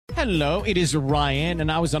Hello, it is Ryan,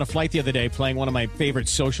 and I was on a flight the other day playing one of my favorite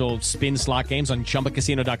social spin slot games on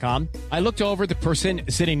ChumbaCasino.com. I looked over at the person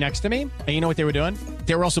sitting next to me, and you know what they were doing?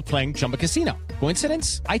 They were also playing Chumba Casino.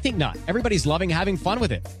 Coincidence? I think not. Everybody's loving having fun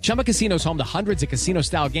with it. Chumba Casino is home to hundreds of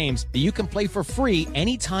casino-style games that you can play for free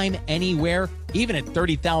anytime, anywhere, even at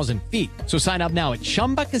 30,000 feet. So sign up now at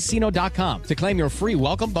ChumbaCasino.com to claim your free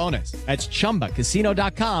welcome bonus. That's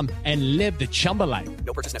ChumbaCasino.com and live the Chumba life.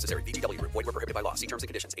 No purchase necessary. VGW. Void where prohibited by law. See terms and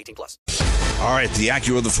conditions. 18+. All right, the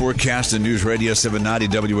Accu-Weather forecast and News Radio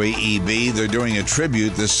 790 WAEB. They're doing a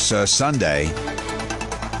tribute this Sunday.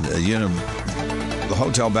 The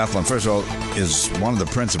Hotel Bethlehem, first of all, is one of the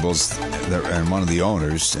principals and one of the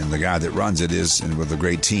owners, and the guy that runs it is, and with a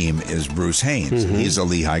great team, is Bruce Haynes. Mm-hmm. He's a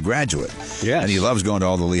Lehigh graduate. Yes. And he loves going to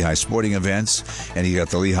all the Lehigh sporting events, and he got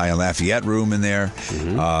the Lehigh and Lafayette room in there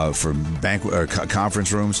for banquet or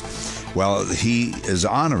conference rooms. Well, he is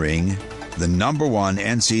honoring the number one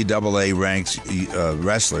NCAA ranked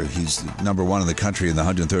wrestler. He's number one in the country in the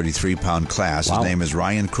 133-pound class. Wow. His name is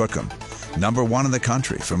Ryan Crookham, number one in the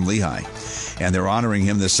country from Lehigh. And they're honoring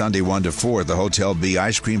him this Sunday 1 to 4 at the Hotel B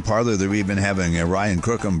Ice Cream Parlor. They're even having a Ryan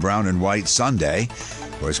Crookham brown and white sundae.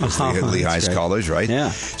 Of course, because Lehigh's colors, right?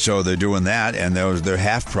 Yeah. So they're doing that, and they're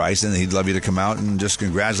half price, and he'd love you to come out and just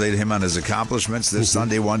congratulate him on his accomplishments this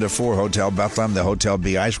Sunday 1 to 4, Hotel Bethlehem, the Hotel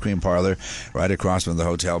B Ice Cream Parlor, right across from the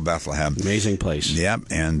Hotel Bethlehem. Amazing place. Yep,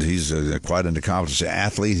 and he's quite an accomplished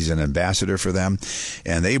athlete. He's an ambassador for them,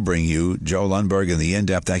 and they bring you Joe Lundberg and the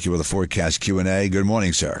in-depth Thank You for the Forecast Q&A. Good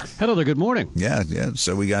morning, sir. Hello there. Good morning. Yeah.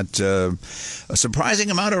 So we got a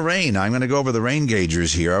surprising amount of rain. I'm going to go over the rain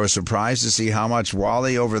gaugers here. I was surprised to see how much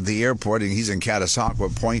Wally over at the airport, and he's in Catasauqua,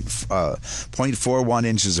 0.41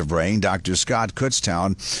 inches of rain. Dr. Scott,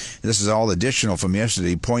 Kutztown, this is all additional from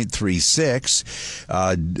yesterday,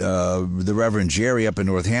 0.36. The Reverend Jerry up in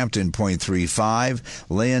Northampton, 0.35.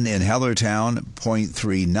 Lynn in Hellertown,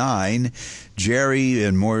 0.39. Jerry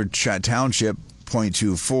in Moore Township,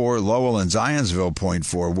 0.24, Lowell and Zionsville,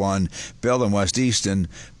 0.41, Bill in West Easton,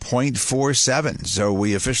 0.47. So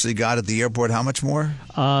we officially got at the airport how much more?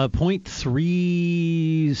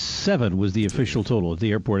 0.37 was the official total at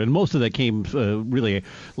the airport, and most of that came really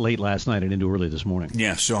late last night and into early this morning.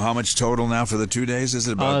 Yeah, so how much total now for the 2 days? Is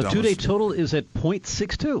it about 2 day total is at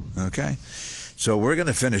 0.62. Okay. So we're going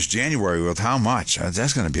to finish January with how much?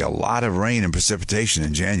 That's going to be a lot of rain and precipitation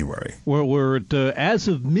in January. Well, we're at, as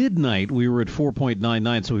of midnight, we were at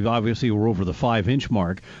 4.99, so we're over the 5-inch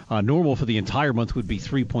mark. Normal for the entire month would be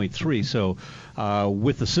 3.3. So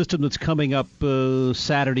with the system that's coming up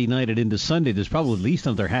Saturday night and into Sunday, there's probably at least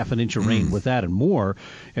another half an inch of rain with that and more.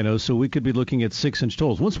 So we could be looking at 6-inch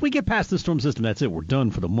totals. Once we get past the storm system, that's it. We're done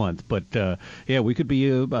for the month. But we could be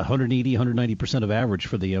about 180, 190% of average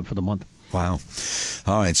for the month. Wow.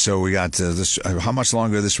 All right, so we got this. How much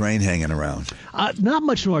longer is this rain hanging around? Not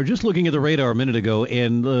much more. Just looking at the radar a minute ago,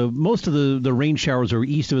 and most of the rain showers are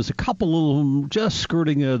east of us. A couple of them just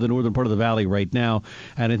skirting the northern part of the valley right now.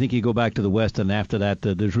 And I think you go back to the west, and after that,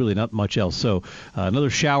 there's really not much else. So another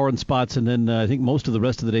shower in spots, and then I think most of the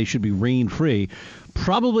rest of the day should be rain-free.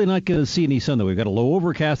 Probably not going to see any sun, though. We've got a low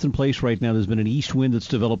overcast in place right now. There's been an east wind that's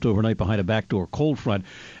developed overnight behind a backdoor cold front,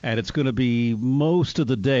 and it's going to be most of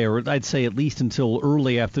the day, or I'd say at least until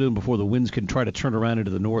early afternoon before the winds can try to turn around into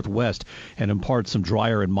the northwest and impart some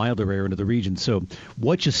drier and milder air into the region. So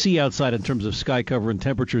what you see outside in terms of sky cover and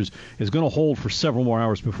temperatures is going to hold for several more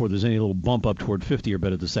hours before there's any little bump up toward 50 or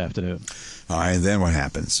better this afternoon. All right, and then what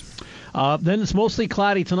happens? Then it's mostly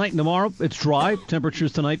cloudy tonight and tomorrow. It's dry.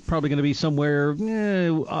 Temperatures tonight probably going to be somewhere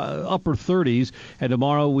upper 30s. And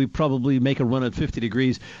tomorrow we probably make a run at 50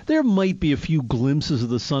 degrees. There might be a few glimpses of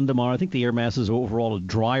the sun tomorrow. I think the air masses overall are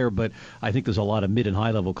drier, but I think there's a lot of mid and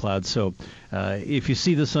high level clouds. So if you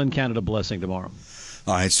see the sun, count it a blessing tomorrow.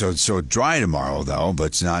 All right. So dry tomorrow, though,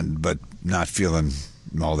 but not feeling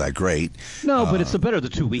all that great. No, but it's the better of the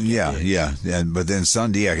 2 weekends. Yeah. But then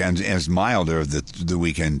Sunday, and it's milder the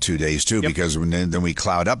weekend 2 days, too, because then we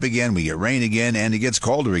cloud up again, we get rain again, and it gets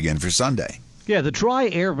colder again for Sunday. Yeah, the dry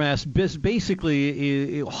air mass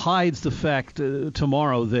basically it hides the fact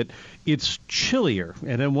tomorrow that it's chillier.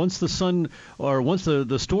 And then once the storm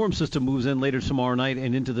system moves in later tomorrow night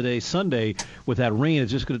and into the day Sunday with that rain,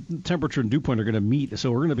 it's just temperature and dew point are going to meet.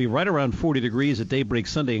 So we're going to be right around 40 degrees at daybreak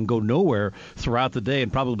Sunday and go nowhere throughout the day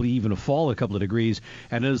and probably even fall a couple of degrees.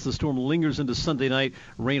 And as the storm lingers into Sunday night,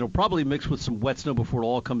 rain will probably mix with some wet snow before it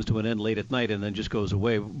all comes to an end late at night and then just goes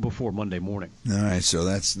away before Monday morning. All right, so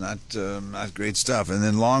that's not great stuff. And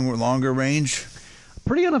then longer range?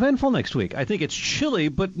 pretty uneventful next week. I think it's chilly,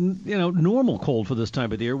 but normal cold for this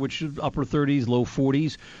time of the year, which is upper 30s, low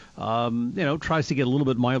 40s. Tries to get a little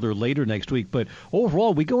bit milder later next week. But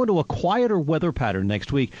overall, we go into a quieter weather pattern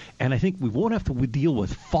next week, and I think we won't have to deal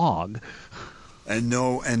with fog. And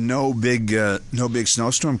no big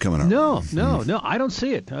snowstorm coming up. No, I don't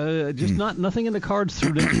see it. Just nothing in the cards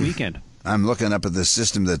through next weekend. I'm looking up at the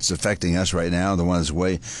system that's affecting us right now. The one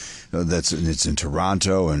it's in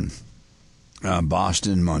Toronto and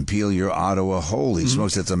Boston, Montpelier, Ottawa. Holy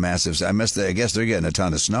smokes, that's a massive. I guess they're getting a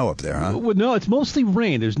ton of snow up there, huh? Well, no, it's mostly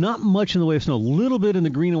rain. There's not much in the way of snow. A little bit in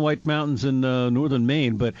the Green and White Mountains in northern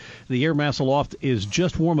Maine, but the air mass aloft is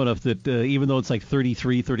just warm enough that even though it's like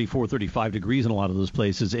 33, 34, 35 degrees in a lot of those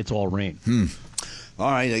places, it's all rain. All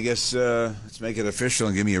right, I guess let's make it official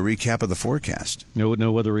and give me a recap of the forecast.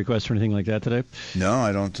 No weather requests or anything like that today? No,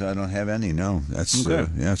 I don't have any. No, that's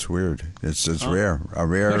okay. It's weird. It's rare.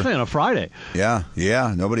 Especially on a Friday. Yeah.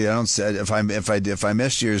 Nobody. I don't say if I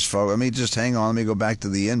missed yours, folks. Let me just hang on. Let me go back to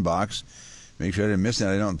the inbox. Make sure I didn't miss that.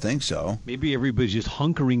 I don't think so. Maybe everybody's just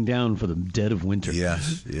hunkering down for the dead of winter.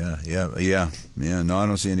 Yes. Yeah. No, I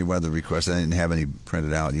don't see any weather requests. I didn't have any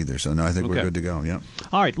printed out either. So, no, I think we're good to go. Yeah.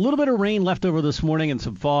 All right. A little bit of rain left over this morning and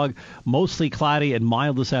some fog. Mostly cloudy and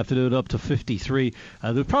mild this afternoon, up to 53.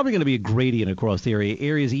 There's probably going to be a gradient across the area.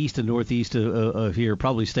 Areas east and northeast of here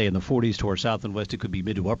probably stay in the 40s. To our south and west, it could be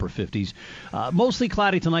mid to upper 50s. Mostly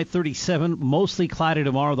cloudy tonight, 37. Mostly cloudy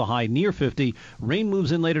tomorrow, the high near 50. Rain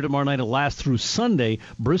moves in later tomorrow night. It'll last through Sunday.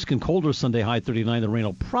 Brisk and colder Sunday, high 39. The rain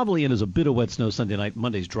will probably end as a bit of wet snow Sunday night.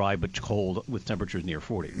 Monday's dry but cold with temperatures near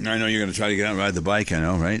 40. I know you're going to try to get out and ride the bike, I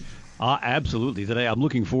know, right? Absolutely. Today, I'm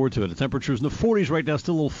looking forward to it. The temperature's in the 40s right now,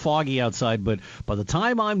 still a little foggy outside, but by the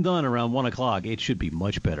time I'm done around 1 o'clock, it should be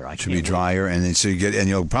much better. It should be drier, and then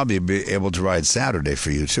you'll probably be able to ride Saturday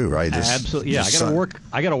for you too, right? Absolutely. Yeah,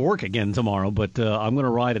 I got to work again tomorrow, but I'm going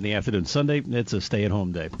to ride in the afternoon. Sunday, it's a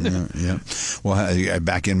stay-at-home day. Yeah. Well, are you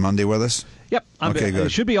back in Monday with us? Yep. Okay,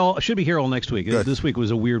 good. Should be here all next week. Good. This week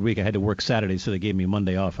was a weird week. I had to work Saturday, so they gave me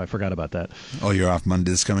Monday off. I forgot about that. Oh, you're off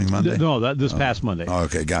this coming Monday? No, this past Monday. Oh,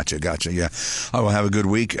 okay, gotcha. Yeah. I will have a good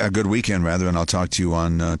weekend rather, and I'll talk to you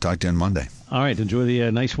on Monday. All right. Enjoy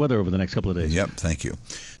the nice weather over the next couple of days. Yep. Thank you.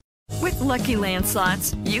 With Lucky Land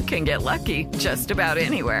Slots, you can get lucky just about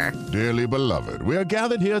anywhere. Dearly beloved, we are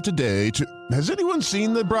gathered here today to. Has anyone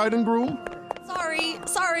seen the bride and groom?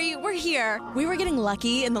 Sorry, we're here. We were getting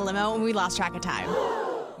lucky in the limo and we lost track of time.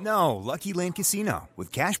 No, Lucky Land Casino,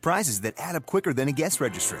 with cash prizes that add up quicker than a guest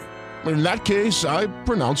registry. In that case, I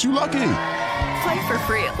pronounce you lucky. Play for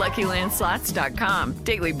free at LuckyLandSlots.com.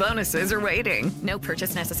 Daily bonuses are waiting. No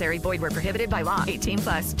purchase necessary. Void where prohibited by law.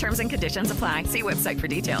 18+. Terms and conditions apply. See website for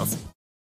details.